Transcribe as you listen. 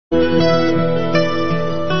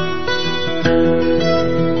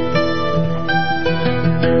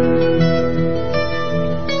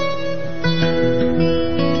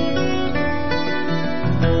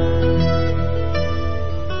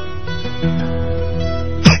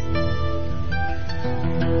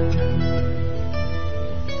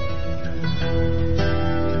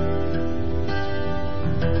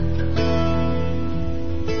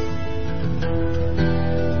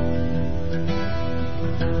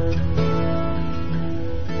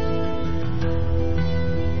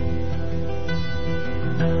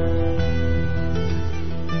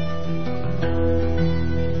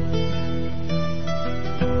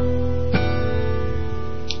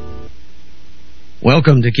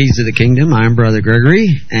Welcome to Keys to the Kingdom. I'm Brother Gregory,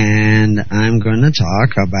 and I'm going to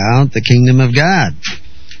talk about the Kingdom of God.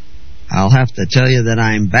 I'll have to tell you that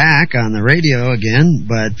I'm back on the radio again,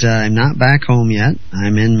 but I'm not back home yet.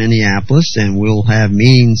 I'm in Minneapolis, and we'll have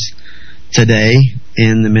meetings today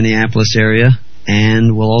in the Minneapolis area,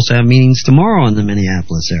 and we'll also have meetings tomorrow in the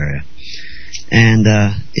Minneapolis area. And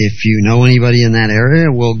if you know anybody in that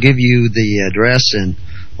area, we'll give you the address and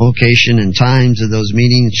location and times of those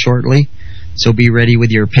meetings shortly. So be ready with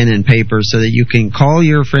your pen and paper so that you can call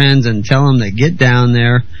your friends and tell them to get down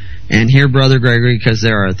there and hear Brother Gregory, because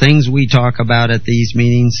there are things we talk about at these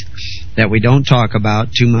meetings that we don't talk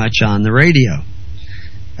about too much on the radio.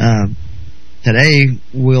 Today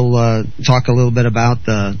we'll talk a little bit about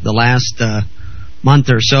the last month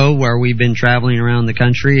or so where we've been traveling around the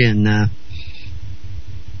country and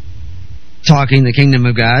talking the Kingdom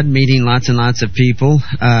of God, meeting lots and lots of people,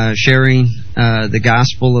 sharing the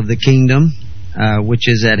gospel of the kingdom, which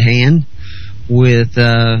is at hand, with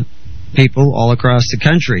people all across the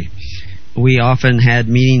country. We often had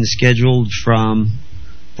meetings scheduled from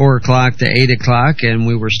 4 o'clock to 8 o'clock, and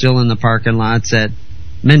we were still in the parking lots at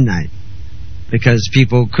midnight because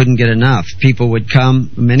people couldn't get enough. People would come.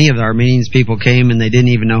 Many of our meetings, people came and they didn't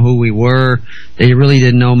even know who we were. They really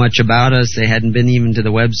didn't know much about us. They hadn't been even to the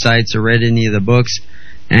websites or read any of the books,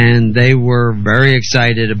 and they were very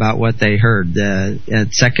excited about what they heard.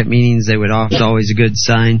 At second meetings, they would offer, always a good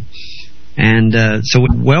sign. And so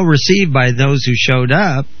well received by those who showed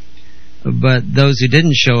up, but those who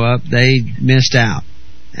didn't show up, they missed out.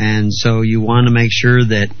 And so you want to make sure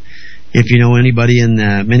that if you know anybody in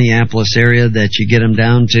the Minneapolis area, that you get them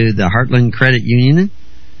down to the Heartland Credit Union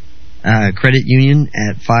at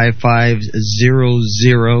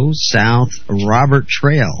 5500 South Robert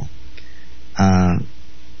Trail.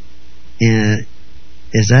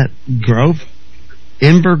 Is that Grove?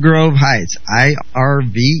 Inver Grove Heights.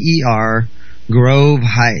 IRVER Grove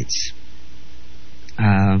Heights.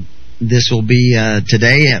 This will be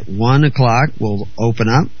today at 1 o'clock. We'll open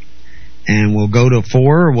up. And we'll go to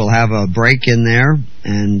 4. We'll have a break in there,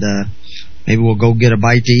 and maybe we'll go get a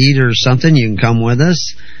bite to eat or something. You can come with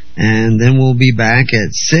us, and then we'll be back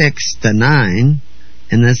at 6 to 9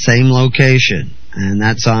 in the same location, and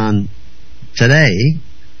that's on today,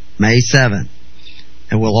 May 7th.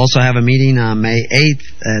 And we'll also have a meeting on May 8th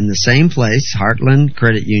in the same place, Heartland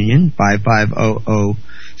Credit Union, 5500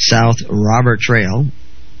 South Robert Trail,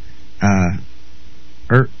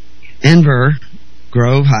 Inver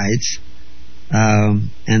Grove Heights.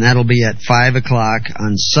 And that'll be at 5 o'clock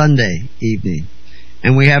on Sunday evening.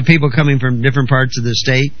 And we have people coming from different parts of the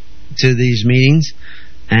state to these meetings,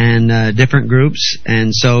 and different groups,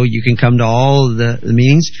 and so you can come to all of the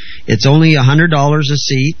meetings. It's only $100 a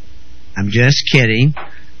seat. I'm just kidding.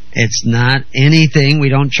 It's not anything. We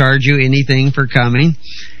don't charge you anything for coming.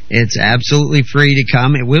 It's absolutely free to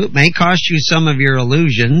come. It may cost you some of your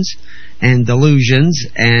illusions and delusions,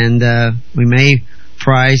 and we may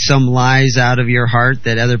pry some lies out of your heart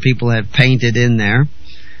that other people have painted in there.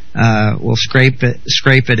 We'll scrape it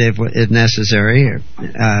if necessary, or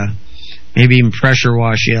maybe even pressure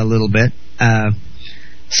wash you a little bit,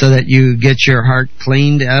 so that you get your heart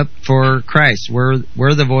cleaned up for Christ.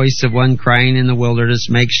 We're the voice of one crying in the wilderness,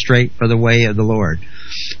 make straight for the way of the Lord.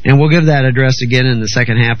 And we'll give that address again in the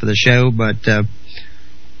second half of the show, but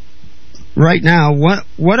right now,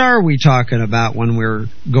 what are we talking about when we're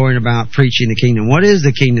going about preaching the kingdom? What is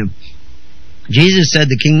the kingdom? Jesus said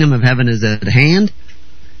the kingdom of heaven is at hand.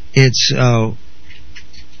 It's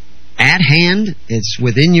at hand. It's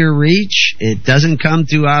within your reach. It doesn't come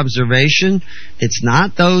through observation. It's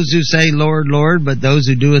not those who say, Lord, Lord, but those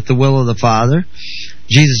who doeth the will of the Father.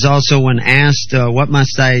 Jesus also, when asked, what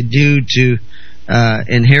must I do to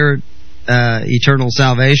inherit eternal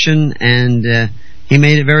salvation? And he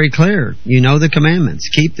made it very clear. You know the commandments.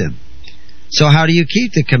 Keep them. So how do you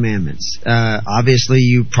keep the commandments? Obviously,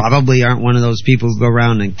 you probably aren't one of those people who go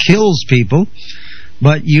around and kills people,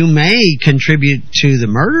 but you may contribute to the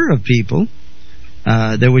murder of people.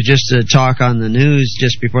 There was just a talk on the news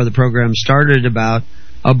just before the program started about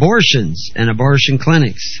abortions and abortion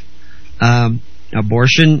clinics.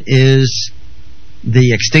 Abortion is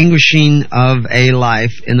the extinguishing of a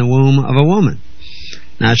life in the womb of a woman.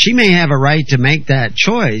 Now, she may have a right to make that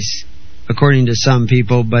choice, according to some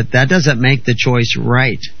people, but that doesn't make the choice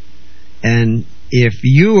right. And if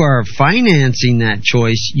you are financing that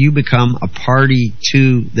choice, you become a party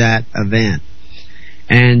to that event.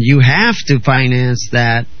 And you have to finance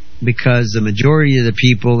that because the majority of the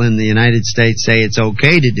people in the United States say it's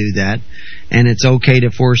okay to do that, and it's okay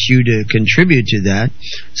to force you to contribute to that,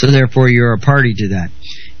 so therefore you're a party to that.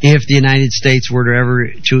 if the United States were to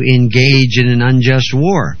ever to engage in an unjust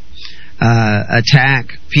war,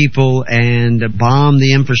 attack people and bomb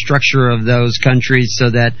the infrastructure of those countries so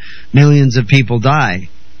that millions of people die.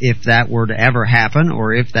 If that were to ever happen,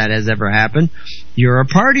 or if that has ever happened, you're a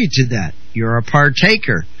party to that. You're a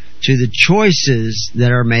partaker to the choices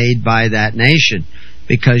that are made by that nation,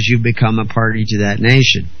 because you become a party to that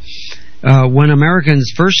nation. When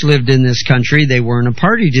Americans first lived in this country, they weren't a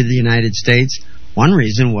party to the United States. One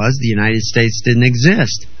reason was the United States didn't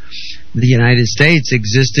exist. The United States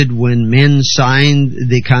existed when men signed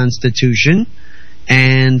the Constitution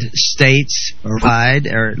and states ratified,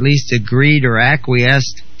 or at least agreed or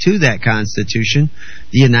acquiesced to that Constitution.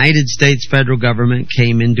 The United States federal government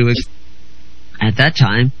came into existence. At that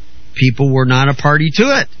time, people were not a party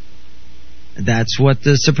to it. That's what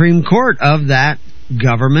the Supreme Court of that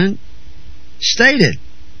government stated,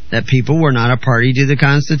 that people were not a party to the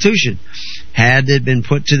Constitution. Had it been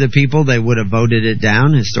put to the people, they would have voted it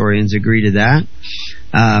down. Historians agree to that.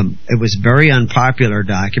 It was a very unpopular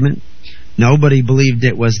document. Nobody believed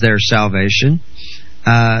it was their salvation.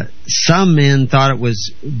 Some men thought it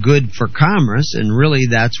was good for commerce, and really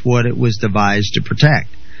that's what it was devised to protect.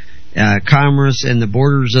 Commerce and the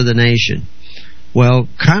borders of the nation. Well,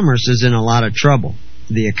 commerce is in a lot of trouble.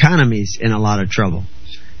 The economy's in a lot of trouble.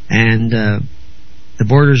 And the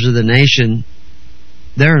borders of the nation,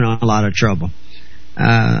 they're in a lot of trouble.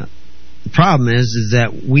 The problem is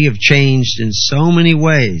that we have changed in so many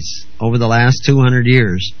ways over the last 200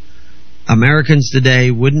 years. Americans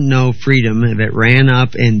today wouldn't know freedom if it ran up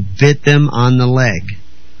and bit them on the leg.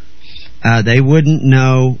 They wouldn't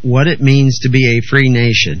know what it means to be a free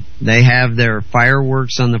nation. They have their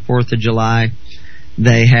fireworks on the 4th of July.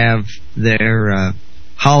 They have their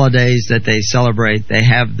holidays that they celebrate. They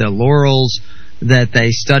have the laurels that they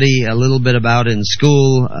study a little bit about in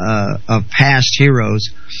school of past heroes.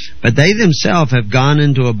 But they themselves have gone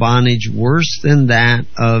into a bondage worse than that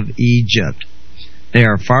of Egypt. They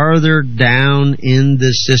are farther down in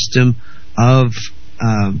the system of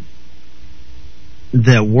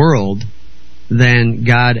the world than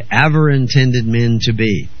God ever intended men to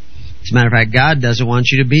be. As a matter of fact, God doesn't want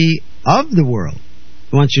you to be of the world.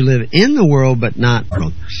 He wants you to live in the world, but not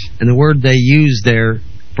world. And the word they use there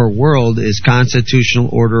for world is constitutional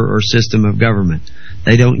order or system of government.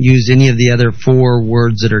 They don't use any of the other 4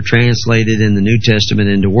 words that are translated in the New Testament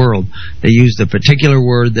into world. They used a particular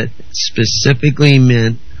word that specifically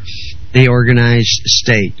meant the organized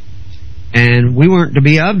state. And we weren't to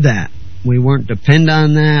be of that. We weren't to depend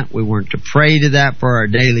on that. We weren't to pray to that for our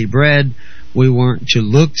daily bread. We weren't to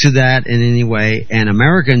look to that in any way. And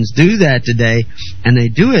Americans do that today, and they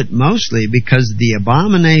do it mostly because of the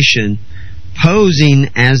abomination posing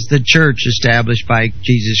as the church established by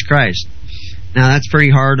Jesus Christ. Now, that's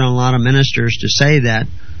pretty hard on a lot of ministers to say that,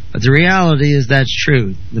 but the reality is that's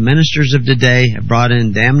true. The ministers of today have brought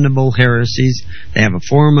in damnable heresies. They have a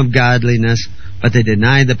form of godliness, but they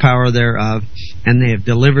deny the power thereof, and they have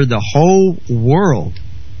delivered the whole world,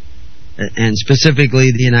 and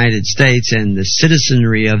specifically the United States and the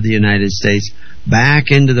citizenry of the United States,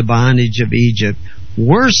 back into the bondage of Egypt,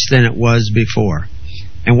 worse than it was before.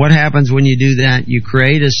 And what happens when you do that? You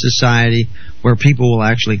create a society where people will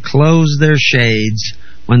actually close their shades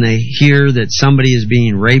when they hear that somebody is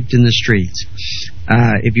being raped in the streets.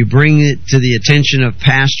 If you bring it to the attention of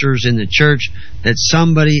pastors in the church that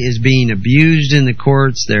somebody is being abused in the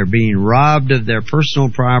courts, they're being robbed of their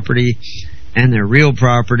personal property and their real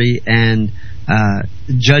property, and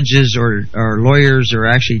judges or lawyers are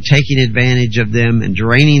actually taking advantage of them and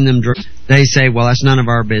draining them, they say, well, that's none of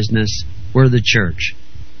our business. We're the church.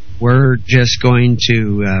 We're just going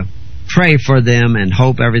to pray for them and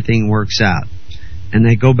hope everything works out. And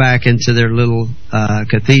they go back into their little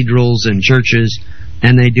cathedrals and churches,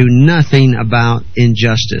 and they do nothing about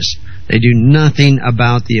injustice. They do nothing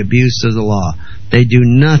about the abuse of the law. They do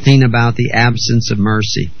nothing about the absence of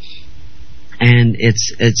mercy. And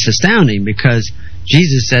it's astounding, because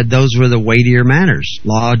Jesus said those were the weightier matters: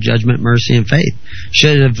 law, judgment, mercy, and faith.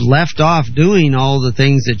 Should have left off doing all the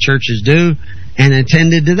things that churches do and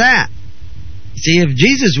attended to that. See, if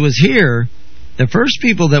Jesus was here, the first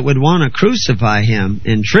people that would want to crucify him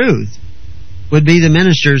in truth would be the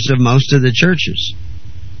ministers of most of the churches.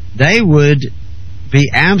 They would be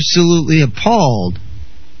absolutely appalled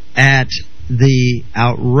at the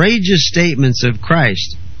outrageous statements of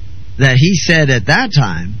Christ that he said at that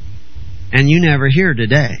time, and you never hear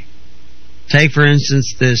today. Take, for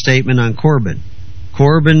instance, the statement on Corbin.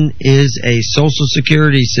 Corbin is a social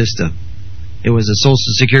security system. It was a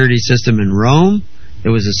social security system in Rome. It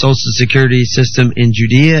was a social security system in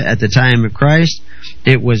Judea at the time of Christ.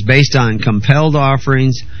 It was based on compelled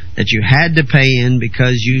offerings that you had to pay in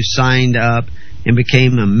because you signed up and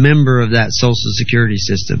became a member of that Social Security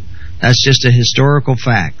system. That's just a historical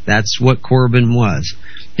fact. That's what Corban was.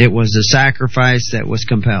 It was a sacrifice that was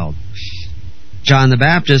compelled. John the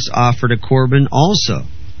Baptist offered a Corban also,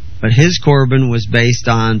 but his Corban was based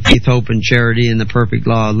on faith, hope, and charity and the perfect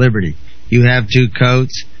law of liberty. You have 2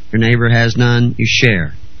 coats, your neighbor has none, you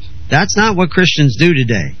share. That's not what Christians do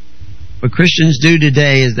today. What Christians do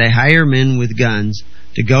today is they hire men with guns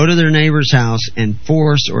to go to their neighbor's house and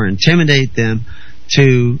force or intimidate them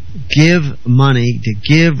to give money, to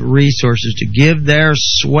give resources, to give their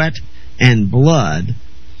sweat and blood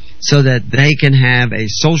so that they can have a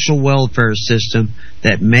social welfare system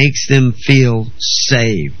that makes them feel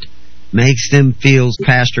saved, makes them feel,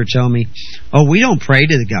 pastor tell me, oh, we don't pray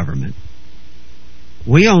to the government.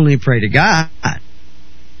 We only pray to God.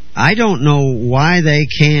 I don't know why they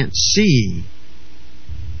can't see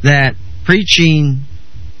that preaching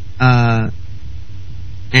and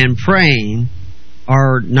praying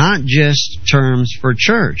are not just terms for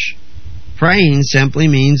church. Praying simply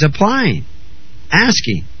means applying,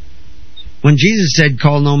 asking. When Jesus said,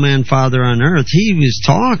 call no man father on earth, he was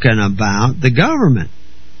talking about the government.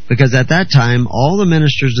 Because at that time, all the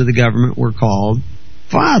ministers of the government were called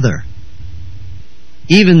father.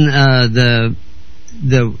 Even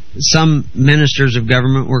some ministers of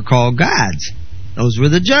government were called gods. Those were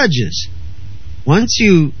the judges. Once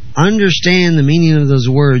you understand the meaning of those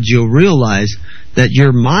words, you'll realize that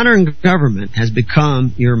your modern government has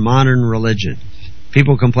become your modern religion.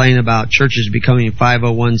 People complain about churches becoming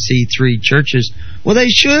 501c3 churches. Well, they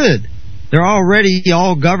should. They're already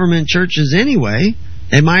all government churches anyway.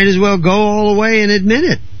 They might as well go all the way and admit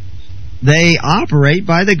it. They operate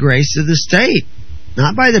by the grace of the state,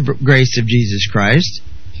 not by the grace of Jesus Christ.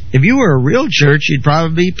 If you were a real church, you'd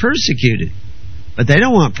probably be persecuted. But they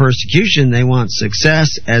don't want persecution. They want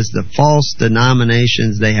success as the false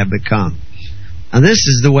denominations they have become. Now, this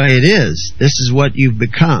is the way it is. This is what you've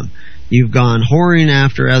become. You've gone whoring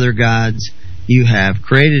after other gods. You have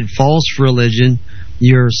created false religion.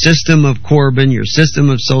 Your system of Corban, your system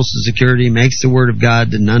of Social Security makes the Word of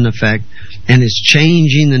God to none effect, and is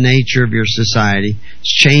changing the nature of your society.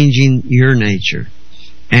 It's changing your nature.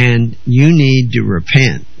 And you need to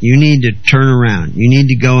repent. You need to turn around. You need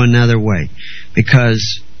to go another way.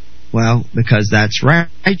 Because that's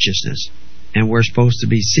righteousness. And we're supposed to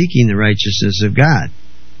be seeking the righteousness of God.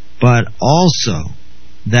 But also,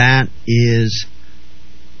 that is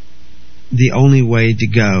the only way to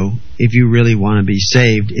go if you really want to be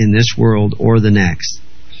saved in this world or the next.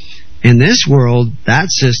 In this world, that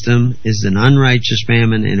system is an unrighteous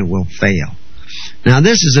mammon and it will fail. Now,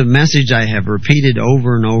 this is a message I have repeated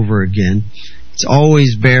over and over again. It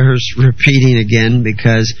always bears repeating again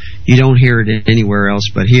because you don't hear it anywhere else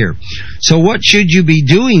but here. So what should you be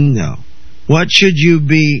doing, though? What should you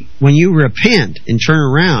be, when you repent and turn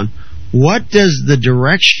around, what does the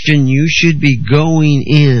direction you should be going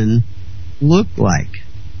in look like?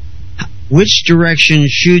 Which direction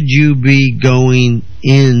should you be going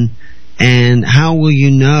in, and how will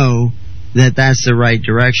you know that that's the right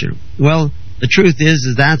direction? Well, the truth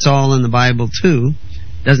is that's all in the Bible too.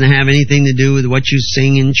 Doesn't have anything to do with what you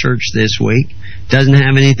sing in church this week. Doesn't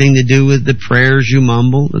have anything to do with the prayers you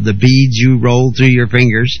mumble or the beads you roll through your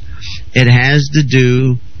fingers. It has to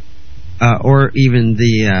do, or even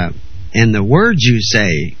and the words you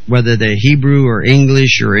say, whether they're Hebrew or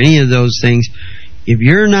English or any of those things. If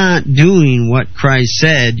you're not doing what Christ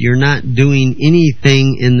said, you're not doing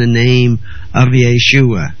anything in the name of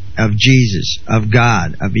Yeshua, of Jesus, of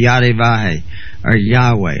God, of Yadevah, or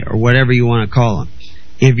Yahweh, or whatever you want to call him.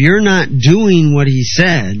 If you're not doing what he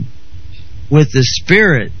said with the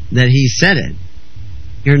spirit that he said it,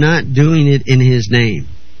 you're not doing it in his name.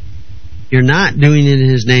 You're not doing it in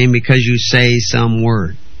his name because you say some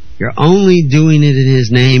word. You're only doing it in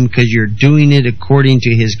his name because you're doing it according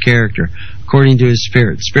to his character, according to his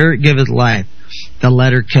spirit. Spirit giveth life, the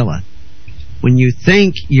letter killeth. When you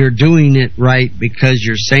think you're doing it right because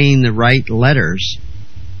you're saying the right letters,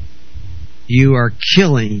 you are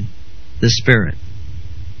killing the spirit.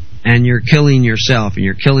 And you're killing yourself, and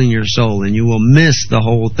you're killing your soul, and you will miss the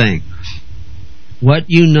whole thing. What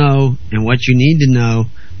you know and what you need to know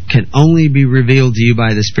can only be revealed to you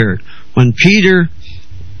by the Spirit. When Peter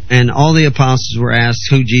and all the apostles were asked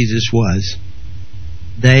who Jesus was,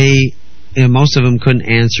 most of them couldn't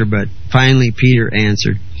answer, but finally Peter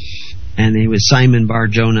answered. And he was Simon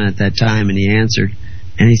Bar-Jonah at that time, and he answered.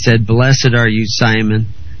 And he said, "Blessed are you, Simon,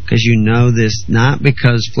 because you know this, not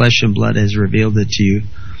because flesh and blood has revealed it to you,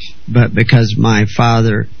 but because my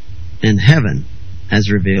Father in heaven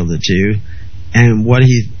has revealed it to you. And what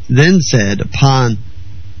he then said, upon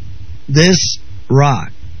this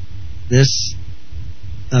rock, this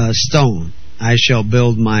stone, I shall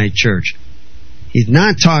build my church. He's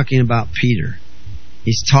not talking about Peter.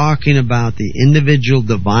 He's talking about the individual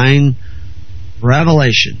divine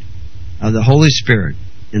revelation of the Holy Spirit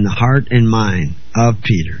in the heart and mind of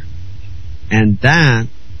Peter. And that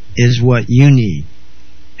is what you need.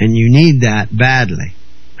 And you need that badly.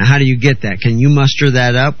 Now, how do you get that? Can you muster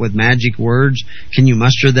that up with magic words? Can you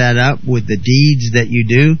muster that up with the deeds that you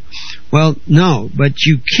do? Well, no, but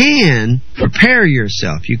you can prepare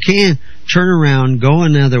yourself. You can turn around, go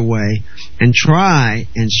another way, and try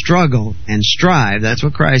and struggle and strive. That's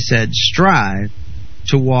what Christ said, strive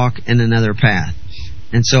to walk in another path.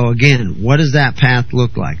 And so again, what does that path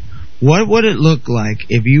look like? What would it look like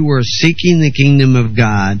if you were seeking the kingdom of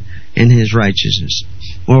God and His righteousness?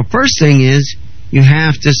 Well, first thing is, you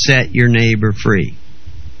have to set your neighbor free.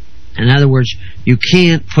 In other words, you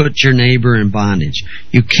can't put your neighbor in bondage.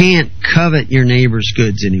 You can't covet your neighbor's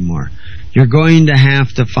goods anymore. You're going to have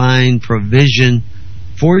to find provision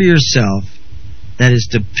for yourself that is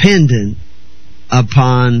dependent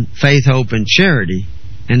upon faith, hope, and charity,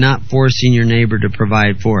 and not forcing your neighbor to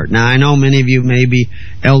provide for it. Now, I know many of you may be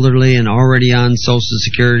elderly and already on Social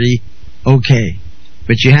Security. Okay.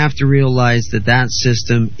 But you have to realize that that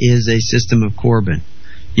system is a system of Corbin.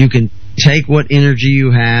 You can take what energy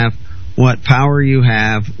you have, what power you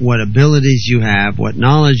have, what abilities you have, what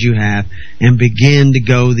knowledge you have, and begin to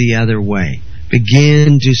go the other way.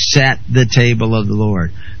 Begin to set the table of the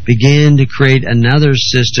Lord. Begin to create another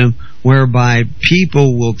system whereby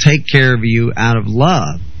people will take care of you out of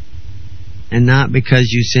love, and not because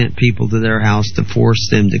you sent people to their house to force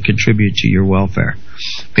them to contribute to your welfare.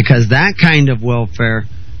 Because that kind of welfare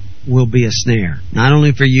will be a snare, not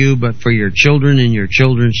only for you, but for your children and your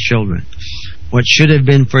children's children. What should have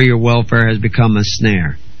been for your welfare has become a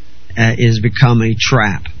snare, has become a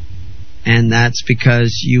trap. And that's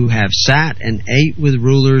because you have sat and ate with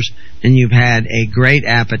rulers, and you've had a great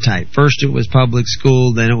appetite. First it was public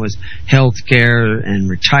school, then it was health care and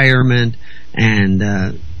retirement,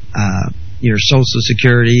 and your Social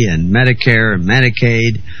Security and Medicare and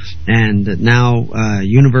Medicaid, and now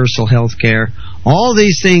universal health care. All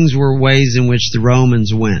these things were ways in which the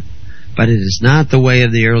Romans went. But it is not the way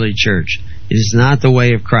of the early church. It is not the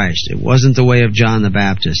way of Christ. It wasn't the way of John the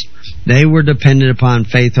Baptist. They were dependent upon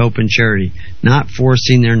faith, hope, and charity, not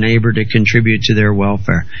forcing their neighbor to contribute to their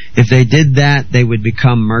welfare. If they did that, they would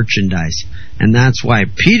become merchandise. And that's why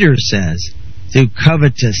Peter says, through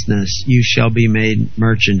covetousness you shall be made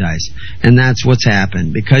merchandise. And that's what's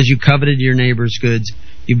happened. Because you coveted your neighbor's goods,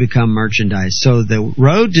 you become merchandise. So the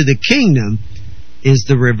road to the kingdom is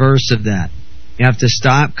the reverse of that. You have to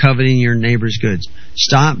stop coveting your neighbor's goods.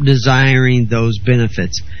 Stop desiring those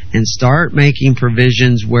benefits. And start making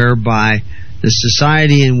provisions whereby the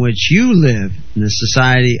society in which you live, and the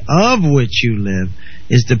society of which you live,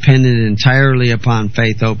 is dependent entirely upon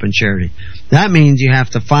faith, hope, and charity. That means you have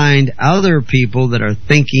to find other people that are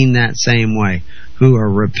thinking that same way, who are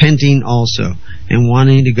repenting also and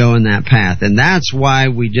wanting to go in that path. And that's why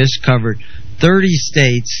we just covered 30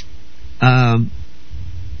 states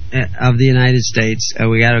of the United States.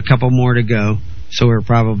 We got a couple more to go, so we're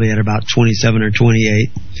probably at about 27 or 28.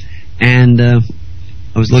 And I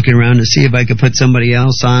was looking around to see if I could put somebody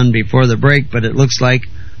else on before the break, but it looks like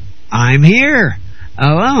I'm here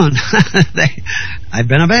alone. I've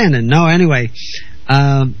been abandoned. No, anyway,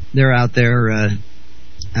 they're out there.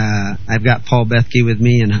 I've got Paul Bethke with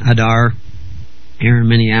me and Hadar here in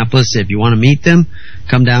Minneapolis. If you want to meet them,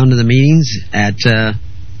 come down to the meetings at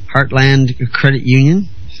Heartland Credit Union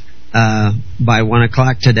by 1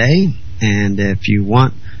 o'clock today. And if you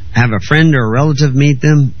want have a friend or a relative meet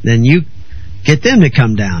them, then you get them to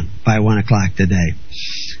come down by 1 o'clock today.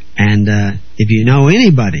 And if you know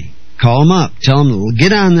anybody, call them up. Tell them to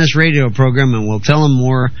get on this radio program, and we'll tell them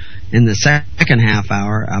more in the second half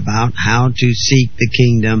hour about how to seek the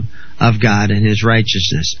kingdom of God and His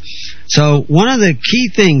righteousness. So one of the key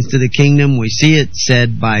things to the kingdom, we see it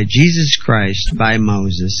said by Jesus Christ, by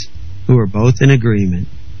Moses, who are both in agreement,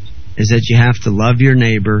 is that you have to love your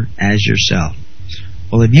neighbor as yourself.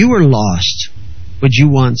 Well, if you were lost, would you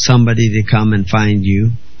want somebody to come and find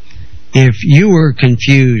you? If you were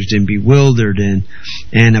confused and bewildered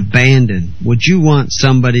and abandoned, would you want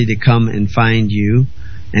somebody to come and find you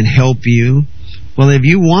and help you? Well, if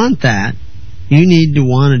you want that, you need to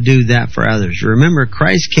want to do that for others. Remember,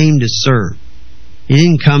 Christ came to serve. He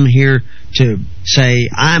didn't come here to say,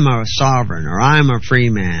 I'm a sovereign, or I'm a free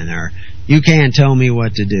man, or you can't tell me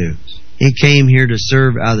what to do. He came here to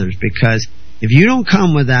serve others, because if you don't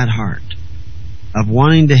come with that heart, of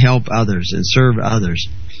wanting to help others and serve others,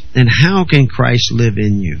 then how can Christ live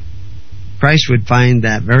in you? Christ would find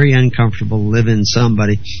that very uncomfortable to live in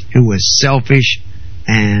somebody who was selfish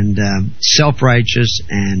and self-righteous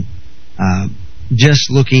and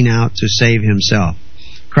just looking out to save himself.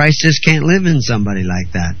 Christ just can't live in somebody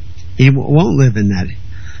like that. He won't live in that.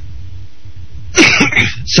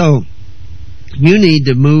 So you need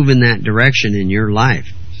to move in that direction in your life.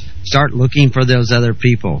 Start looking for those other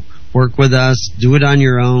people. Work with us. Do it on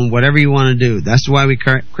your own. Whatever you want to do. That's why we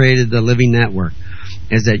created the Living Network,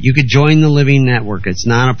 is that you could join the Living Network. It's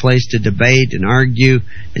not a place to debate and argue.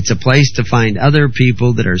 It's a place to find other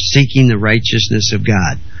people that are seeking the righteousness of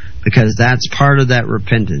God, because that's part of that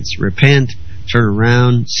repentance. Repent, turn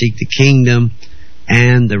around, seek the kingdom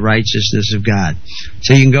and the righteousness of God.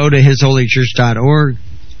 So you can go to hisholychurch.org,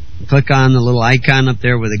 click on the little icon up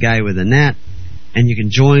there with a guy with a net, and you can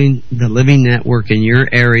join the Living Network in your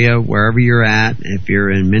area, wherever you're at. If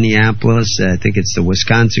you're in Minneapolis, I think it's the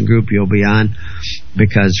Wisconsin group you'll be on,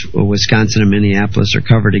 because Wisconsin and Minneapolis are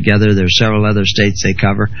covered together. There's several other states they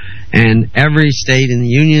cover. And every state in the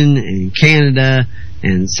Union, in Canada,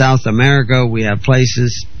 and South America, we have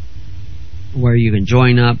places where you can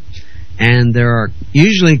join up. And there are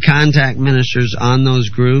usually contact ministers on those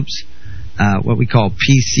groups, what we call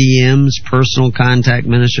PCMs, personal contact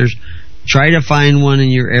ministers. Try to find one in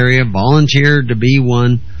your area, volunteer to be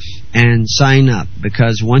one, and sign up.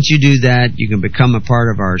 Because once you do that, you can become a part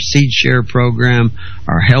of our Seed Share program,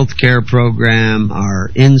 our healthcare program,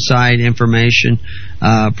 our inside information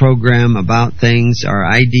program about things, our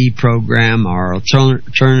ID program, our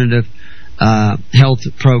alternative health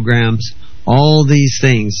programs. All these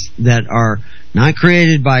things that are not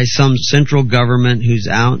created by some central government who's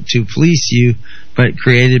out to fleece you, but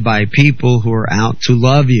created by people who are out to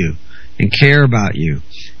love you and care about you.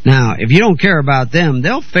 Now, if you don't care about them,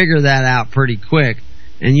 they'll figure that out pretty quick,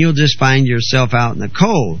 and you'll just find yourself out in the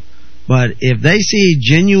cold. But if they see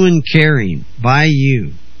genuine caring by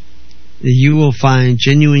you, you will find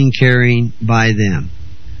genuine caring by them.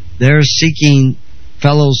 They're seeking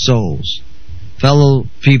fellow souls, fellow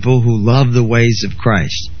people who love the ways of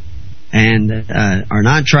Christ, and are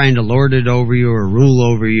not trying to lord it over you or rule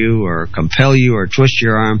over you or compel you or twist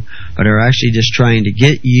your arm, but are actually just trying to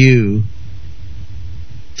get you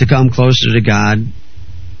to come closer to God,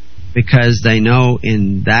 because they know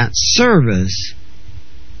in that service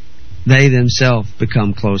they themselves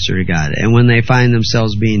become closer to God. And when they find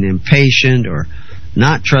themselves being impatient or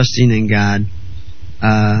not trusting in God,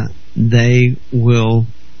 they will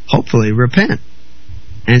hopefully repent.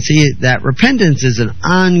 And see, that repentance is an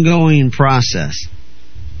ongoing process.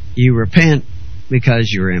 You repent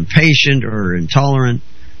because you're impatient or intolerant,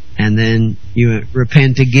 and then you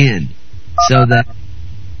repent again, so that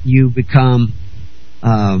you become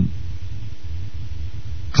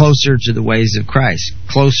closer to the ways of Christ,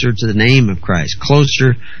 closer to the name of Christ,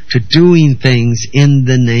 closer to doing things in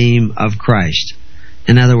the name of Christ.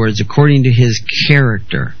 In other words, according to His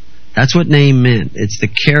character. That's what name meant. It's the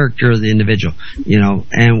character of the individual,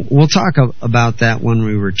 and we'll talk about that when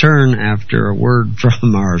we return after a word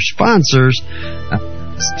from our sponsors.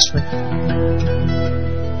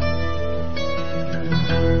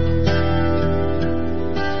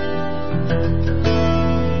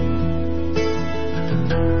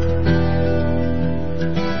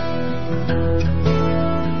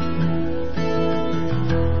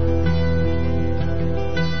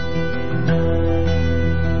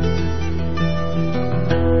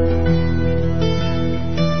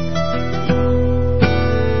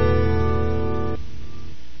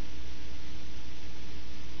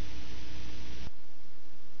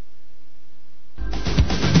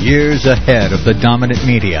 Years ahead of the dominant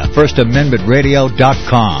media,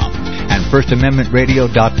 FirstAmendmentRadio.com and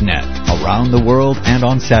FirstAmendmentRadio.net, around the world and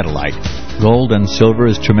on satellite. Gold and silver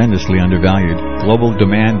is tremendously undervalued. Global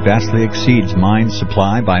demand vastly exceeds mine's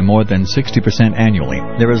supply by more than 60% annually.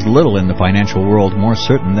 There is little in the financial world more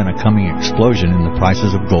certain than a coming explosion in the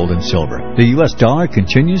prices of gold and silver. The U.S. dollar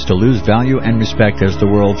continues to lose value and respect as the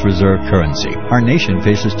world's reserve currency. Our nation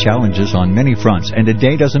faces challenges on many fronts, and a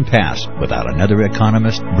day doesn't pass without another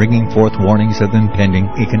economist bringing forth warnings of impending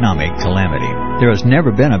economic calamity. There has never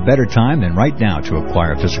been a better time than right now to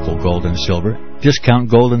acquire physical gold and silver. Discount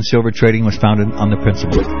Gold and Silver Trading was founded on the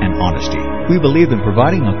principle and honesty. We believe believe in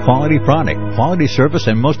providing a quality product, quality service,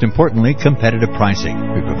 and most importantly, competitive pricing.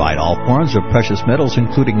 We provide all forms of precious metals,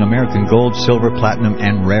 including American gold, silver, platinum,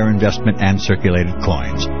 and rare investment and circulated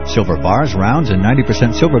coins. Silver bars, rounds, and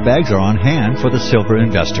 90% silver bags are on hand for the silver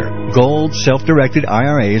investor. Gold self-directed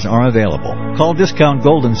IRAs are available. Call Discount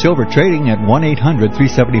Gold and Silver Trading at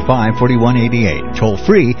 1-800-375-4188. Toll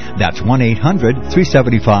free, that's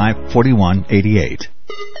 1-800-375-4188.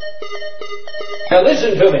 Now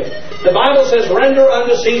listen to me. The Bible says, render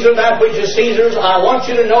unto Caesar that which is Caesar's. I want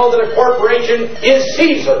you to know that a corporation is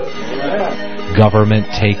Caesar. Government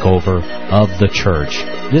takeover of the church.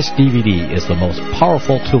 This DVD is the most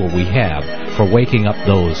powerful tool we have for waking up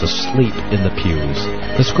those asleep in the pews.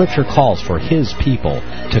 The Scripture calls for His people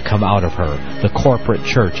to come out of her. The corporate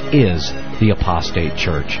church is the apostate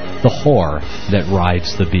church, the whore that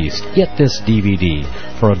rides the beast. Get this DVD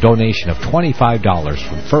for a donation of $25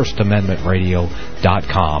 from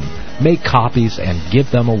FirstAmendmentRadio.com. Make copies and give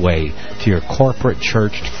them away to your corporate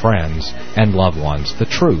church friends and loved ones. The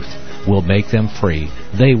truth will make them free.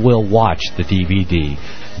 They will watch the DVD,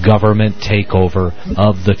 Government Takeover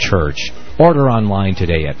of the Church. Order online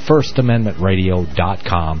today at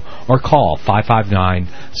FirstAmendmentRadio.com or call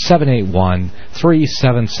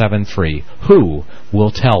 559-781-3773. Who will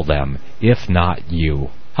tell them if not you?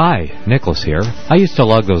 Hi, Nicholas here. I used to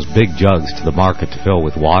lug those big jugs to the market to fill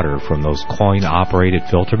with water from those coin-operated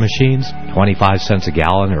filter machines, 25 cents a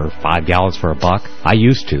gallon or 5 gallons for $1. I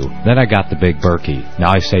used to. Then I got the big Berkey.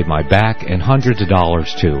 Now I saved my back and hundreds of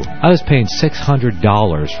dollars too. I was paying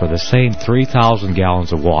 $600 for the same 3,000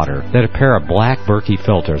 gallons of water that a pair of black Berkey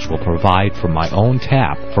filters will provide from my own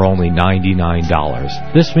tap for only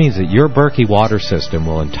 $99. This means that your Berkey water system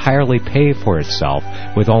will entirely pay for itself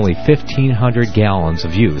with only 1,500 gallons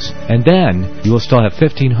of use. And then you will still have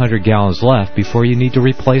 1,500 gallons left before you need to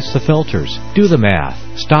replace the filters. Do the math.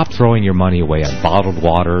 Stop throwing your money away on bottled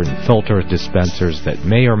water and filter dispensers that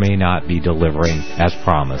may or may not be delivering as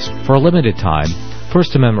promised. For a limited time,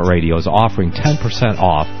 First Amendment Radio is offering 10%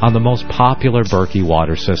 off on the most popular Berkey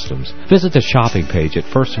water systems. Visit the shopping page at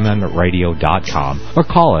FirstAmendmentRadio.com or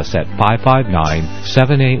call us at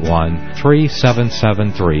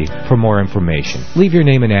 559-781-3773 for more information. Leave your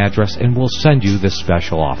name and address and we'll send you this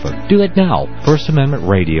special offer. Do it now. First Amendment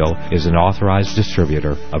Radio is an authorized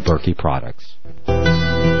distributor of Berkey products.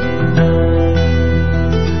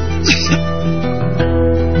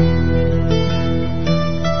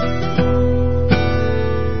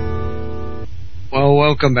 Well,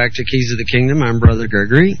 welcome back to Keys of the Kingdom. I'm Brother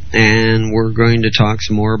Gregory, and we're going to talk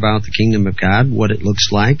some more about the Kingdom of God, what it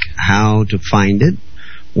looks like, how to find it,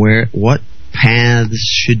 what paths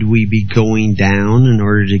should we be going down in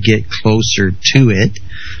order to get closer to it,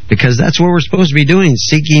 because that's what we're supposed to be doing,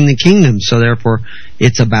 seeking the kingdom. So therefore,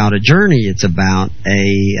 it's about a journey. It's about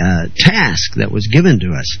a task that was given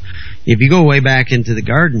to us. If you go way back into the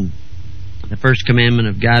garden, the first commandment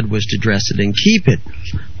of God was to dress it and keep it.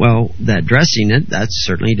 Well, that dressing it, that's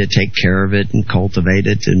certainly to take care of it and cultivate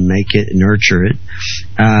it and make it, nurture it.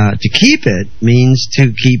 To keep it means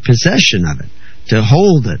to keep possession of it, to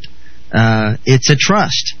hold it. It's a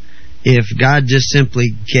trust. If God just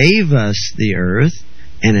simply gave us the earth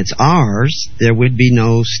and it's ours, there would be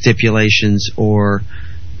no stipulations or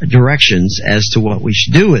directions as to what we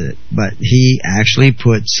should do with it. But He actually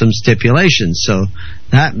put some stipulations. So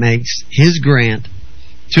that makes His grant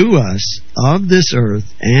to us of this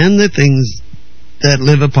earth and the things that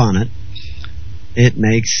live upon it, it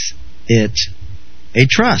makes it a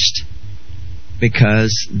trust.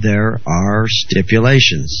 Because there are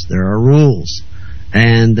stipulations, there are rules.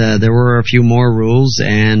 And there were a few more rules,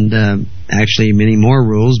 and actually many more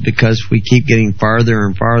rules, because we keep getting farther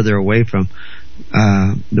and farther away from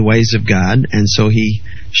the ways of God. And so He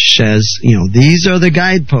says, these are the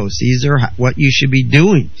guideposts, these are what you should be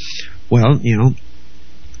doing. Well,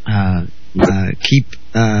 keep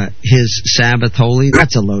His Sabbath holy.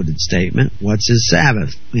 That's a loaded statement. What's His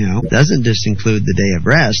Sabbath? Doesn't just include the day of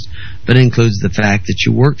rest, but includes the fact that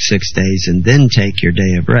you work 6 days and then take your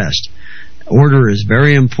day of rest. Order is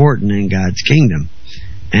very important in God's kingdom.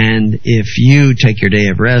 And if you take your day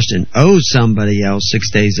of rest and owe somebody else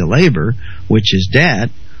 6 days of labor, which is debt,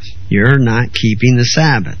 you're not keeping the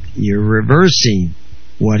Sabbath. You're reversing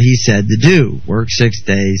what He said to do. Work 6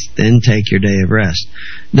 days, then take your day of rest.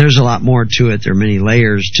 There's a lot more to it. There are many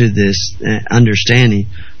layers to this understanding,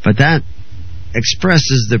 but that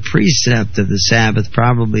expresses the precept of the Sabbath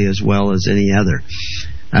probably as well as any other.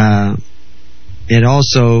 It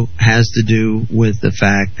also has to do with the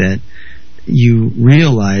fact that you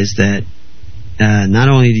realize that not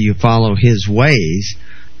only do you follow His ways,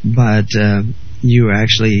 but you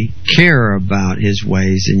actually care about His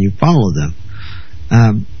ways and you follow them.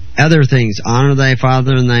 Other things, honor thy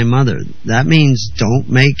father and thy mother. That means don't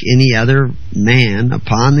make any other man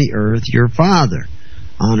upon the earth your father.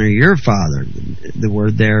 Honor your father. The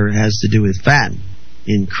word there has to do with fatten,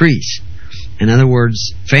 increase. In other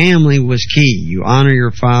words, family was key. You honor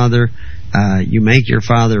your father. You make your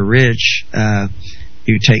father rich.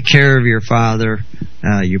 You take care of your father.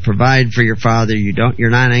 You provide for your father. You're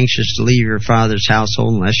not anxious to leave your father's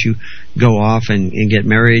household unless you go off and get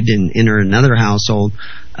married and enter another household.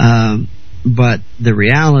 But the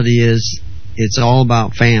reality is, it's all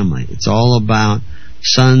about family. It's all about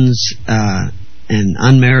sons and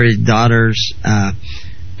unmarried daughters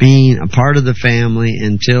being a part of the family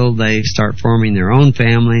until they start forming their own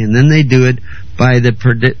family, and then they do it by the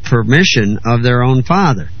permission of their own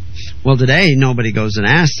father. Well, today, nobody goes and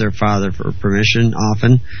asks their father for permission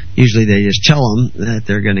often. Usually they just tell them that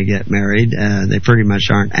they're going to get married. They pretty much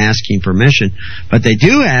aren't asking permission. But they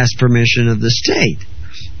do ask permission of the state,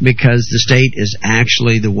 because the state is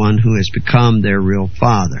actually the one who has become their real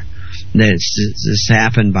father. This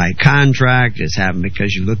happened by contract. It's happened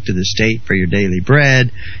because you look to the state for your daily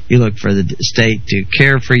bread. You look for the state to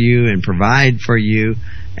care for you and provide for you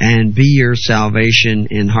and be your salvation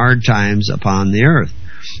in hard times upon the earth.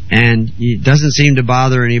 And it doesn't seem to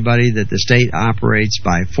bother anybody that the state operates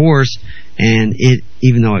by force, and it,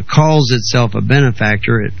 even though it calls itself a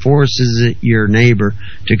benefactor, it forces your neighbor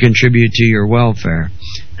to contribute to your welfare.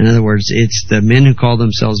 In other words, it's the men who call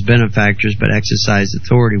themselves benefactors but exercise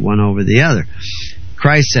authority one over the other.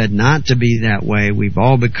 Christ said not to be that way. We've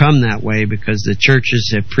all become that way because the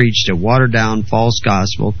churches have preached a watered-down false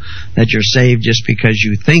gospel that you're saved just because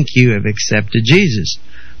you think you have accepted Jesus.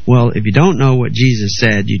 Well, if you don't know what Jesus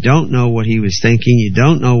said, you don't know what he was thinking, you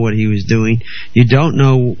don't know what he was doing, you don't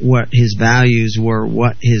know what his values were,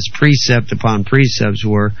 what his precept upon precepts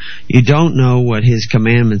were, you don't know what his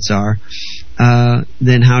commandments are,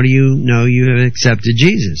 then how do you know you have accepted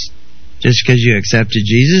Jesus? Just because you accepted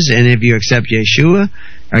Jesus, and if you accept Yeshua,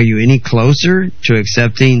 are you any closer to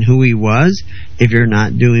accepting who he was if you're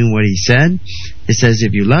not doing what he said? It says,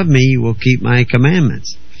 if you love me, you will keep my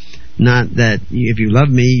commandments. Not that if you love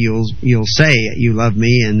me, you'll say you love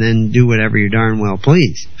me and then do whatever you darn well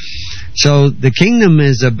please. So the kingdom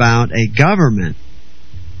is about a government.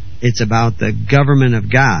 It's about the government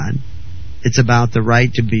of God. It's about the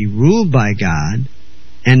right to be ruled by God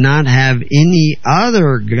and not have any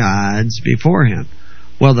other gods before him.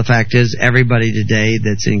 Well, the fact is, everybody today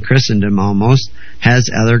that's in Christendom almost has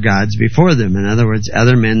other gods before them. In other words,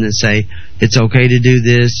 other men that say, it's okay to do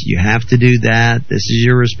this, you have to do that, this is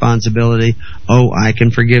your responsibility, oh, I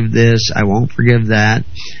can forgive this, I won't forgive that.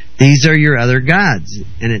 These are your other gods.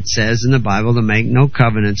 And it says in the Bible to make no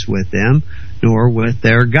covenants with them, nor with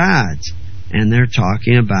their gods. And they're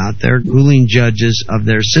talking about their ruling judges of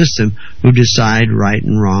their system who decide right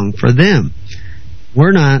and wrong for them.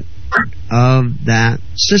 We're not of that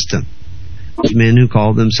system. Those men who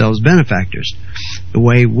call themselves benefactors. The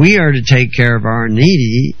way we are to take care of our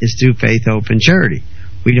needy is through faith, hope, and charity.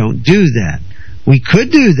 We don't do that. We could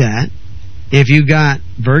do that if you got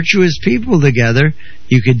virtuous people together.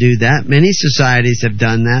 You could do that. Many societies have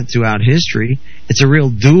done that throughout history. It's a real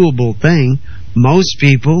doable thing. Most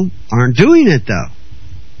people aren't doing it, though.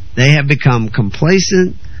 They have become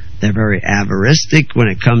complacent. They're very avaristic when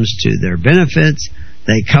it comes to their benefits.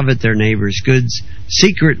 They covet their neighbor's goods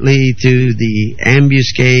secretly through the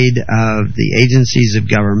ambuscade of the agencies of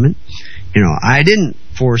government. You know, I didn't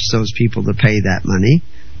force those people to pay that money.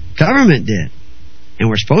 Government did. And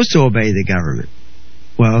we're supposed to obey the government.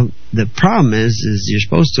 Well, the problem is you're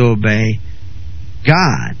supposed to obey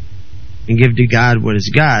God and give to God what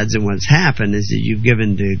is God's. And what's happened is that you've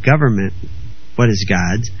given to government what is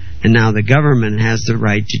God's. And now the government has the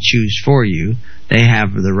right to choose for you. They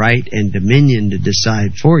have the right and dominion to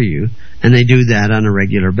decide for you. And they do that on a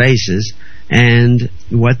regular basis. And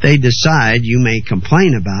what they decide, you may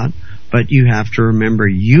complain about, but you have to remember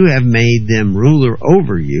you have made them ruler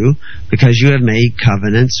over you because you have made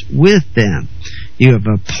covenants with them. You have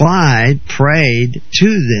prayed to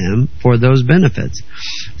them for those benefits.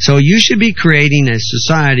 So you should be creating a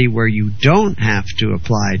society where you don't have to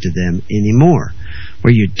apply to them anymore,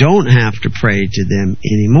 where you don't have to pray to them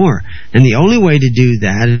anymore. And the only way to do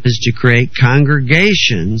that is to create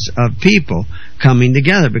congregations of people coming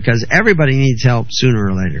together, because everybody needs help sooner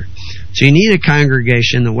or later. So you need a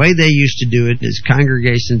congregation. The way they used to do it is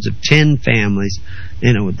congregations of 10 families.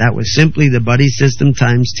 You know, that was simply the buddy system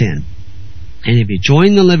times 10. And if you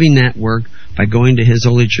join the Living Network by going to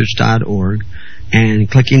hisholychurch.org and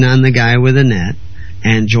clicking on the guy with a net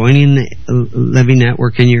and joining the Living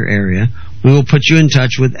Network in your area, We will put you in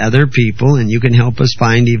touch with other people, and you can help us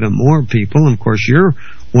find even more people. And of course, you're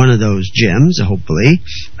one of those gems, hopefully,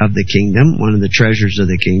 of the kingdom, one of the treasures of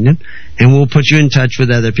the kingdom. And we'll put you in touch with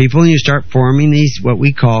other people, and you start forming these, what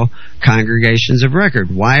we call congregations of record.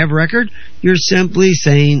 Why of record? You're simply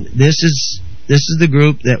saying, this is the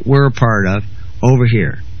group that we're a part of over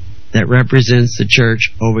here, that represents the church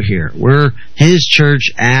over here. We're his church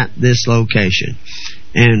at this location.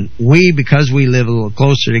 And we, because we live a little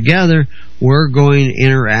closer together, we're going to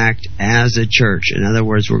interact as a church. In other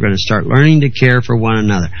words, we're going to start learning to care for one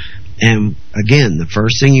another. And again, the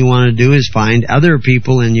first thing you want to do is find other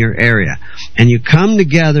people in your area. And you come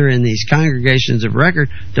together in these congregations of record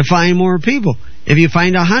to find more people. If you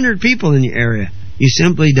find 100 people in your area, you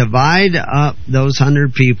simply divide up those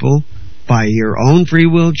 100 people by your own free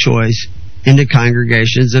will choice into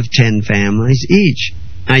congregations of 10 families each.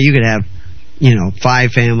 Now, you could have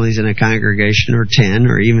 5 families in a congregation, or 10,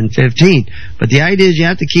 or even 15. But the idea is you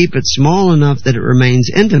have to keep it small enough that it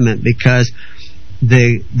remains intimate, because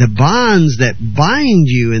the bonds that bind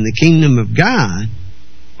you in the kingdom of God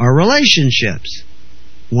are relationships,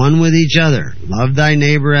 one with each other. Love thy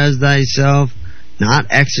neighbor as thyself, not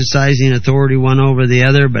exercising authority one over the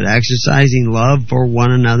other, but exercising love for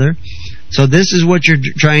one another. So this is what you're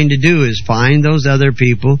trying to do, is find those other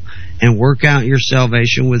people and work out your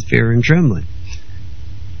salvation with fear and trembling.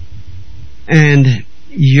 And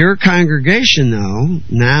your congregation, though,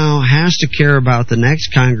 now has to care about the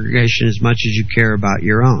next congregation as much as you care about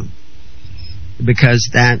your own. Because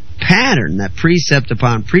that pattern, that precept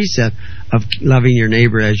upon precept of loving your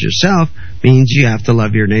neighbor as yourself, means you have to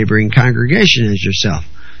love your neighboring congregation as yourself.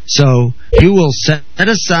 So you will set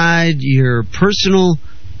aside your personal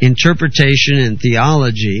interpretation and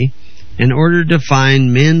theology in order to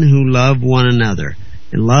find men who love one another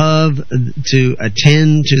and love to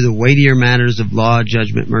attend to the weightier matters of law,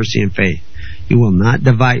 judgment, mercy, and faith. You will not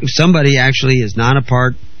divide. If somebody actually is not a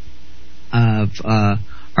part of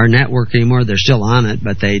our network anymore, they're still on it,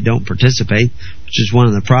 but they don't participate, which is one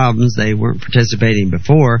of the problems. They weren't participating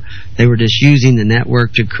before. They were just using the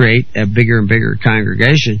network to create a bigger and bigger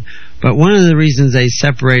congregation. But one of the reasons they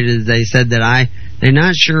separated is they said that they're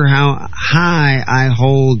not sure how high I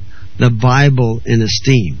hold the Bible in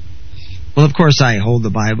esteem. Well, of course, I hold the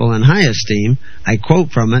Bible in high esteem. I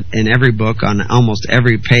quote from it in every book, on almost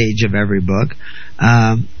every page of every book.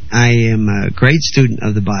 I am a great student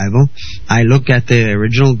of the Bible. I look at the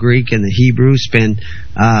original Greek and the Hebrew, spend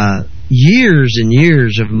years and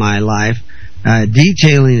years of my life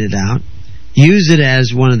detailing it out, use it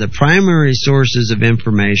as one of the primary sources of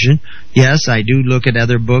information. Yes, I do look at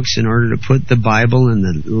other books in order to put the Bible and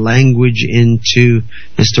the language into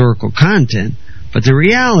historical content, but the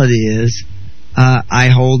reality is I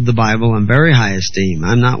hold the Bible in very high esteem.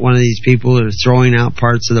 I'm not one of these people that are throwing out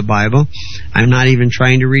parts of the Bible. I'm not even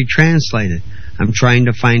trying to retranslate it. I'm trying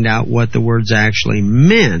to find out what the words actually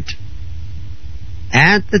meant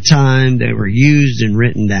at the time they were used and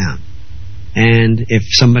written down. And if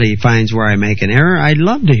somebody finds where I make an error, I'd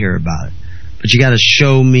love to hear about it. But you got to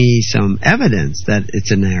show me some evidence that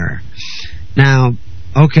it's an error. Now,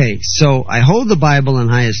 okay, so I hold the Bible in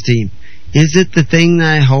high esteem. Is it the thing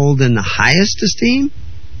that I hold in the highest esteem?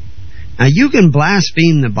 Now, you can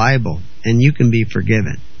blaspheme the Bible and you can be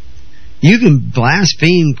forgiven. You can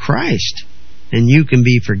blaspheme Christ and you can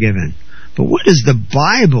be forgiven. But what does the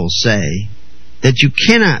Bible say that you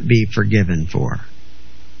cannot be forgiven for?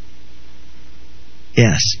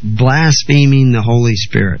 Yes, blaspheming the Holy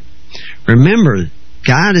Spirit. Remember,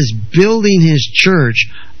 God is building His church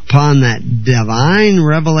upon that divine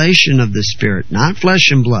revelation of the Spirit, not flesh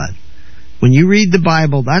and blood. When you read the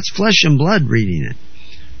Bible, that's flesh and blood reading it.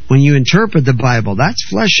 When you interpret the Bible, that's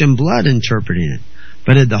flesh and blood interpreting it.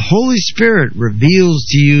 But if the Holy Spirit reveals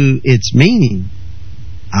to you its meaning,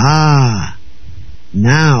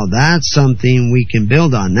 now that's something we can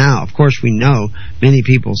build on. Now, of course, we know many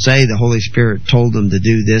people say the Holy Spirit told them to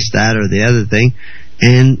do this, that, or the other thing,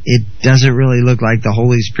 and it doesn't really look like the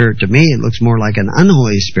Holy Spirit to me. It looks more like an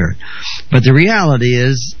unholy spirit. But the reality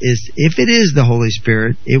is if it is the Holy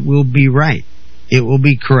Spirit, it will be right. It will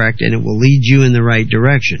be correct, and it will lead you in the right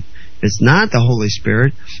direction. If it's not the Holy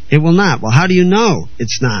Spirit, it will not. Well, how do you know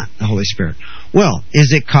it's not the Holy Spirit? Well,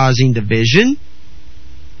 is it causing division?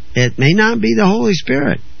 It may not be the Holy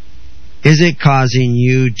Spirit. Is it causing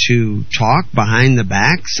you to talk behind the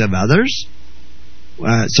backs of others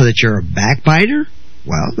so that you're a backbiter?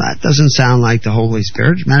 Well, that doesn't sound like the Holy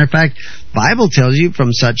Spirit. As a matter of fact, the Bible tells you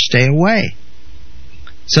from such stay away.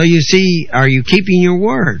 So you see, are you keeping your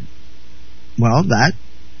word? Well,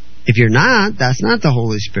 if you're not, that's not the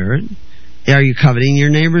Holy Spirit. Are you coveting your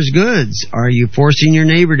neighbor's goods? Are you forcing your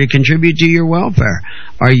neighbor to contribute to your welfare?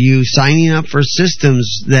 Are you signing up for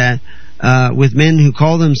systems that with men who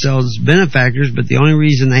call themselves benefactors, but the only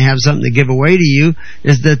reason they have something to give away to you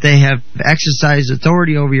is that they have exercised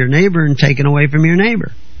authority over your neighbor and taken away from your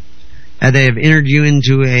neighbor? They have entered you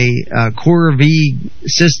into a Core V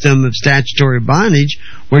system of statutory bondage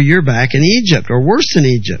where you're back in Egypt, or worse than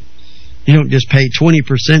Egypt. You don't just pay 20%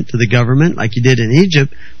 to the government like you did in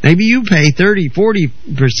Egypt. Maybe you pay 30, 40%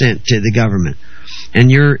 to the government.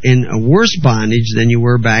 And you're in a worse bondage than you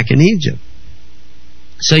were back in Egypt.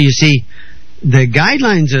 So you see, the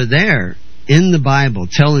guidelines are there in the Bible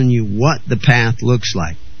telling you what the path looks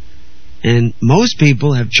like. And most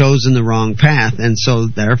people have chosen the wrong path, and so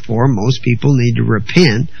therefore most people need to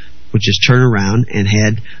repent, which is turn around and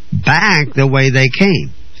head back the way they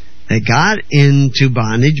came. They got into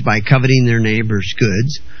bondage by coveting their neighbor's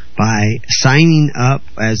goods, by signing up,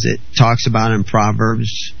 as it talks about in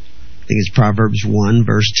Proverbs, I think it's Proverbs 1,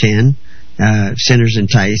 verse 10, sinners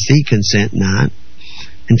entice thee, consent not.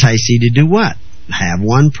 Entice thee to do what? Have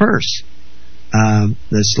one purse.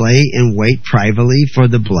 The slay and wait privately for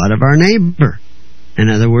the blood of our neighbor. In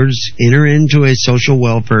other words, enter into a social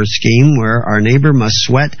welfare scheme where our neighbor must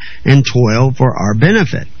sweat and toil for our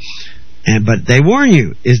benefit. But they warn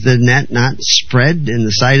you, is the net not spread in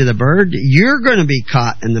the sight of the bird? You're going to be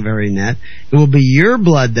caught in the very net. It will be your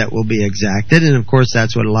blood that will be exacted. And of course,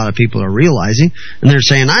 that's what a lot of people are realizing. And they're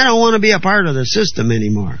saying, I don't want to be a part of the system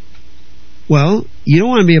anymore. Well, you don't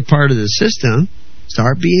want to be a part of the system.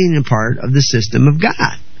 Start being a part of the system of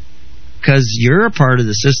God. Because you're a part of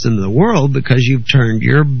the system of the world because you've turned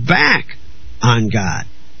your back on God.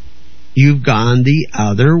 You've gone the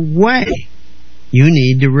other way. You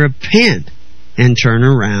need to repent and turn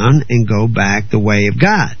around and go back the way of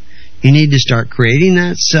God. You need to start creating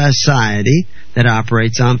that society that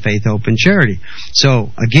operates on faith, hope, and charity.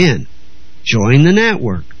 So, again, join the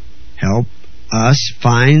network. Help us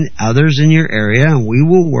find others in your area, and we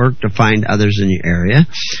will work to find others in your area.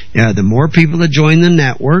 The more people that join the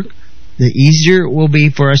network, the easier it will be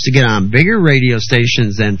for us to get on bigger radio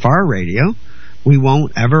stations than Far Radio. We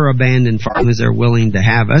won't ever abandon Far as long as they're willing to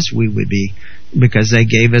have us. We would be, because they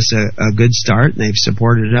gave us a good start and they've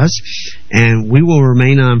supported us, and we will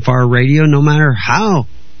remain on Far Radio no matter how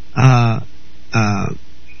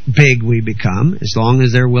big we become, as long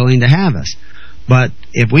as they're willing to have us. But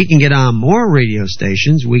if we can get on more radio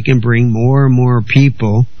stations, we can bring more and more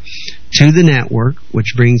people to the network,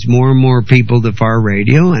 which brings more and more people to Far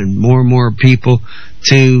Radio and more people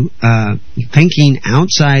to thinking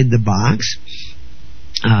outside the box.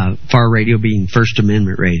 Far Radio being First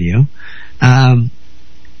Amendment radio.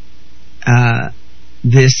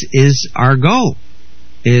 This is our goal,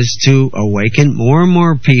 is to awaken more and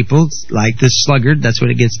more people like the sluggard. That's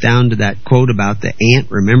what it gets down to, that quote about the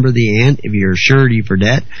ant. Remember the ant, if you're surety for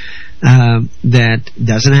debt, that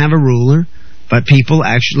doesn't have a ruler, but people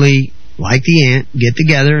actually, like the ant, get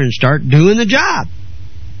together and start doing the job.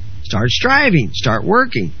 Start striving, start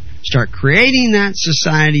working, start creating that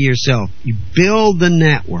society yourself. You build the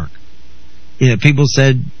network. People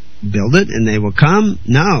said, build it and they will come.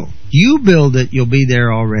 No, you build it, you'll be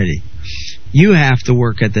there already. You have to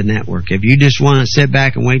work at the network. If you just want to sit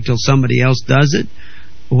back and wait till somebody else does it,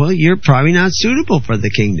 well, you're probably not suitable for the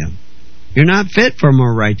kingdom. You're not fit for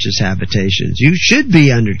more righteous habitations. You should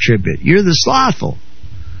be under tribute. You're the slothful.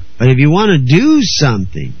 But if you want to do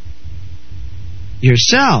something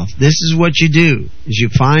yourself, this is what you do, is you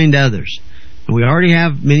find others. And we already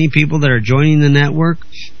have many people that are joining the network.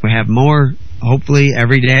 We have more, hopefully,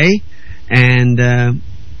 every day. And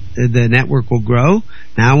the network will grow.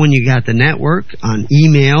 Now when you got the network on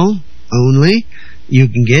email only, you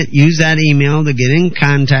can use that email to get in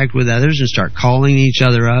contact with others and start calling each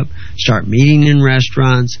other up, start meeting in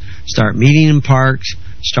restaurants, start meeting in parks,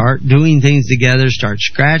 start doing things together, start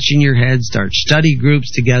scratching your head, start study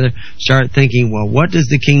groups together, start thinking, well, what does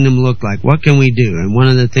the kingdom look like? What can we do? And one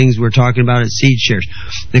of the things we're talking about is seed shares.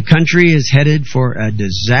 The country is headed for a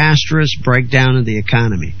disastrous breakdown of the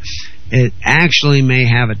economy. It actually may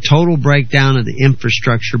have a total breakdown of the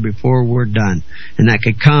infrastructure before we're done. And that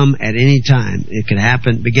could come at any time. It could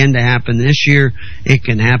begin to happen this year. It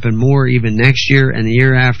can happen more even next year and the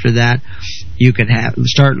year after that. You could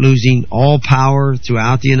start losing all power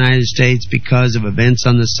throughout the United States because of events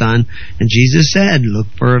on the sun. And Jesus said, look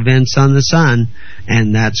for events on the sun.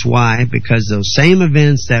 And that's why, because those same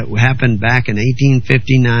events that happened back in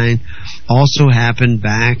 1859 also happened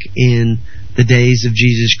back in the days of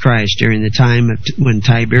Jesus Christ, during the time when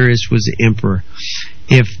Tiberius was the emperor.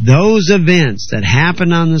 If those events that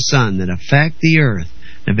happen on the sun that affect the earth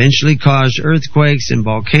eventually cause earthquakes and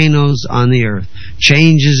volcanoes on the earth,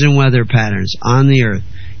 changes in weather patterns on the earth.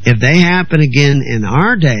 If they happen again in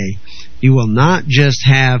our day, you will not just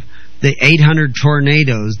have the 800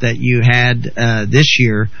 tornadoes that you had this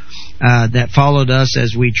year that followed us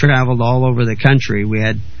as we traveled all over the country. We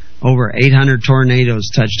had over 800 tornadoes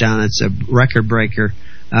touch down. It's a record breaker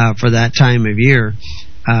for that time of year.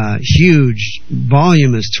 Huge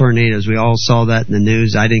voluminous tornadoes. We all saw that in the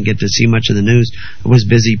news. I didn't get to see much of the news. I was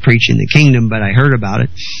busy preaching the kingdom, but I heard about it.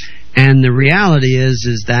 And the reality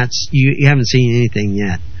is that's you haven't seen anything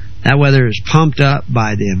yet. That weather is pumped up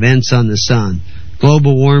by the events on the sun.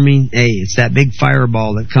 Global warming, it's that big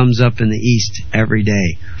fireball that comes up in the east every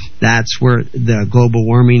day. That's where the global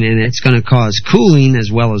warming, and it's going to cause cooling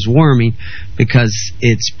as well as warming because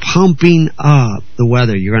it's pumping up the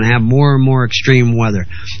weather. You're going to have more and more extreme weather.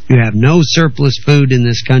 You have no surplus food in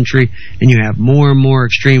this country, and you have more and more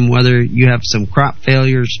extreme weather. You have some crop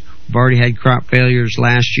failures. We've already had crop failures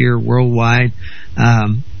last year worldwide.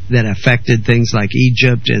 That affected things like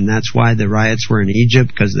Egypt, and that's why the riots were in Egypt,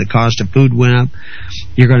 because the cost of food went up.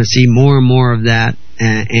 You're going to see more and more of that,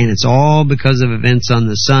 and it's all because of events on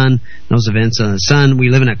the sun. Those events on the sun, we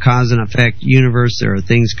live in a cause and effect universe. There are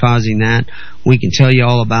things causing that. We can tell you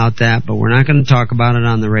all about that, but we're not going to talk about it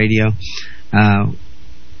on the radio.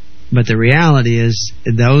 But the reality is,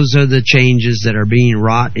 those are the changes that are being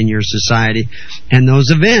wrought in your society, and those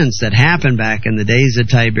events that happened back in the days of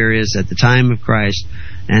Tiberius at the time of Christ,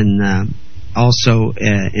 and also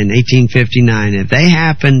in 1859, if they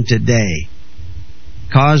happen today,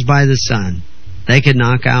 caused by the sun, they could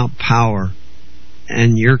knock out power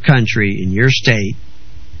in your country, in your state,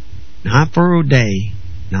 not for a day,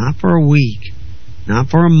 not for a week, not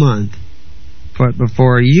for a month, but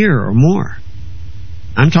for a year or more.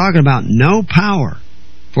 I'm talking about no power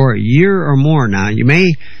for a year or more. Now, you may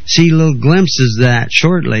see little glimpses of that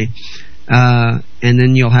shortly, and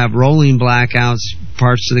then you'll have rolling blackouts.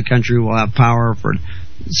 Parts of the country will have power for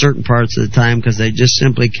certain parts of the time because they just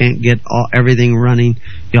simply can't get everything running.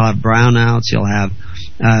 You'll have brownouts. You'll have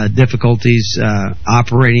difficulties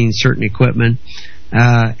operating certain equipment.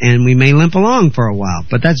 And we may limp along for a while,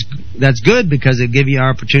 but that's good because it gives you an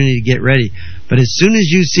opportunity to get ready. But as soon as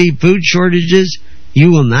you see food shortages, you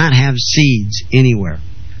will not have seeds anywhere.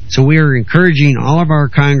 So we are encouraging all of our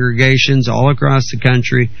congregations all across the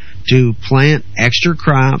country to plant extra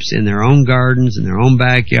crops in their own gardens, in their own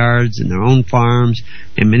backyards, in their own farms.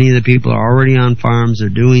 And many of the people are already on farms. They're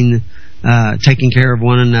doing, taking care of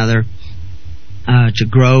one another to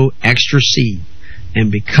grow extra seed and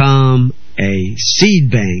become a seed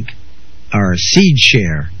bank or a seed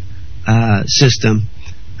share system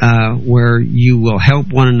where you will help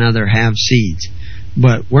one another have seeds.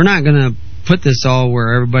 But we're not going to put this all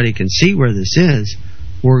where everybody can see where this is.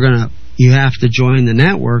 You have to join the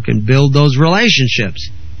network and build those relationships.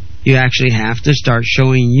 You actually have to start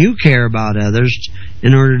showing you care about others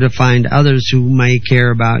in order to find others who may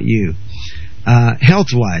care about you.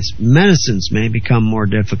 Health-wise, medicines may become more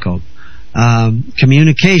difficult.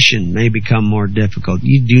 Communication may become more difficult.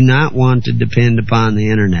 You do not want to depend upon the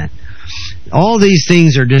internet. All these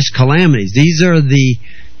things are just calamities. These are the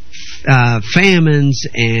famines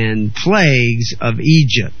and plagues of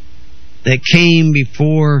Egypt that came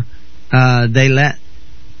before they let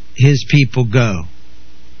his people go.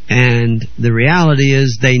 And the reality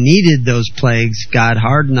is they needed those plagues. God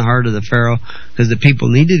hardened the heart of the Pharaoh because the people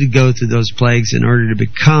needed to go through those plagues in order to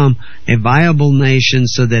become a viable nation,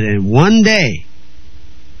 so that in one day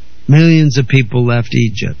millions of people left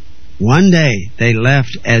Egypt. One day they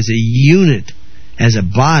left as a unit, as a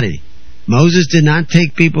body. Moses did not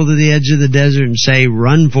take people to the edge of the desert and say,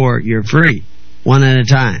 run for it, you're free, one at a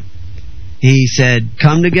time. He said,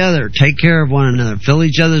 come together, take care of one another, fill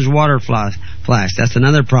each other's water flasks. That's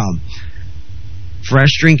another problem.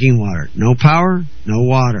 Fresh drinking water. No power, no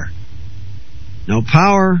water. No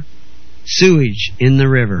power, sewage in the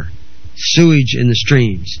river, sewage in the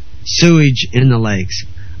streams, sewage in the lakes.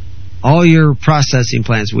 All your processing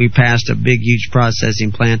plants. We passed a big, huge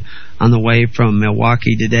processing plant on the way from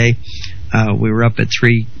Milwaukee today. We were up at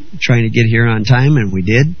 3 trying to get here on time, and we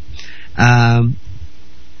did.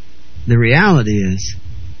 The reality is,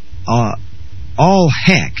 all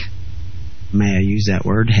heck, may I use that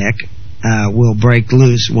word, heck, will break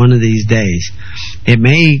loose one of these days. It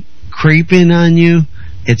may creep in on you.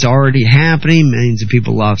 It's already happening. Millions of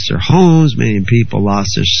people lost their homes. Millions of people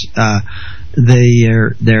lost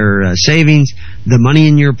their savings. The money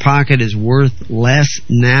in your pocket is worth less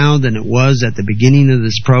now than it was at the beginning of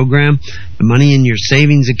this program. The money in your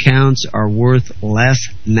savings accounts are worth less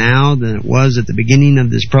now than it was at the beginning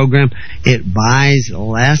of this program. It buys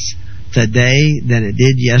less. today than it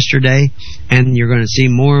did yesterday, and you're going to see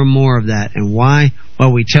more and more of that. And why?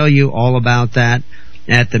 Well, we tell you all about that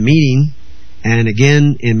at the meeting. And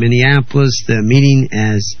again, in Minneapolis, the meeting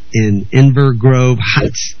is in Inver Grove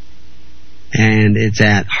Heights. And it's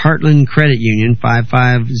at Heartland Credit Union,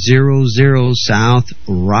 5500 South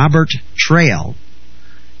Robert Trail.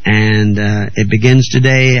 And it begins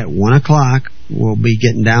today at 1 o'clock. We'll be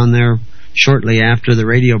getting down there shortly after the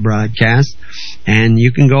radio broadcast. And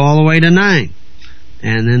you can go all the way to 9.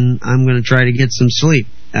 And then I'm going to try to get some sleep.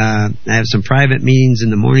 I have some private meetings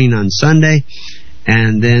in the morning on Sunday.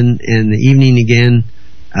 And then in the evening again,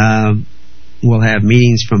 we'll have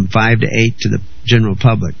meetings from 5 to 8 to the general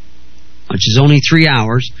public, which is only 3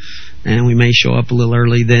 hours, and we may show up a little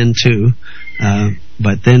early then too.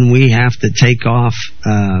 But then we have to take off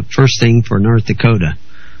first thing for North Dakota.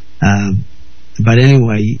 But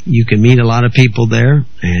anyway, you can meet a lot of people there,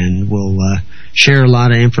 and we'll share a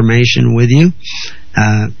lot of information with you.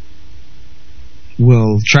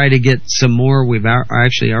 We'll try to get some more. We've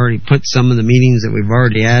actually already put some of the meetings that we've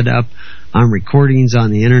already had up on recordings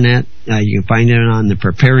on the internet. You can find it on the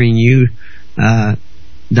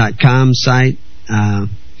preparingyou.com site.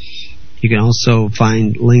 You can also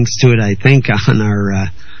find links to it, I think, on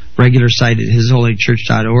our regular site at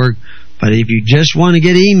hisholychurch.org. But if you just want to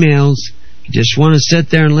get emails, you just want to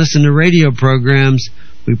sit there and listen to radio programs,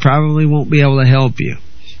 we probably won't be able to help you.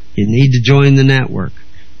 You need to join the network.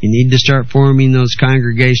 You need to start forming those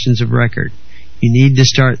congregations of record. You need to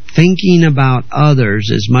start thinking about others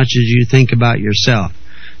as much as you think about yourself.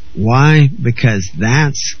 Why? Because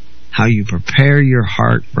that's how you prepare your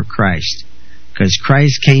heart for Christ. Because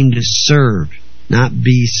Christ came to serve, not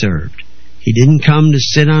be served. He didn't come to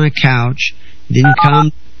sit on a couch. He didn't come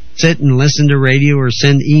to sit and listen to radio or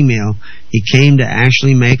send email. He came to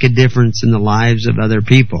actually make a difference in the lives of other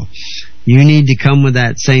people. You need to come with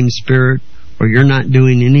that same spirit, or you're not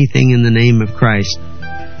doing anything in the name of Christ.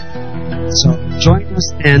 So join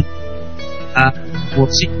us, and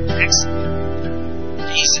we'll see you next time.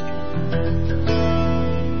 Peace.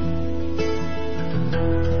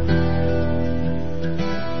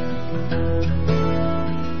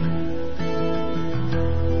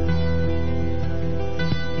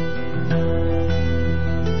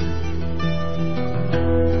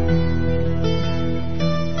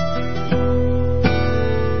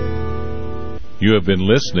 You have been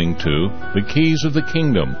listening to The Keys of the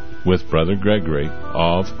Kingdom with Brother Gregory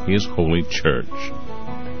of His Holy Church.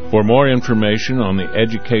 For more information on the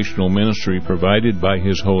educational ministry provided by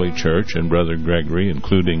His Holy Church and Brother Gregory,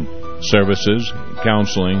 including services,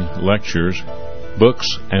 counseling, lectures, books,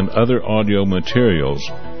 and other audio materials,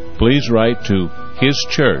 please write to His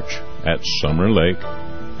Church at Summer Lake,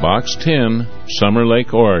 Box 10, Summer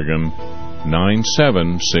Lake, Oregon,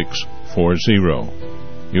 97640.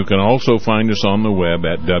 You can also find us on the web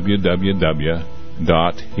at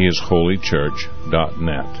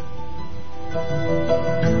www.hisholychurch.net.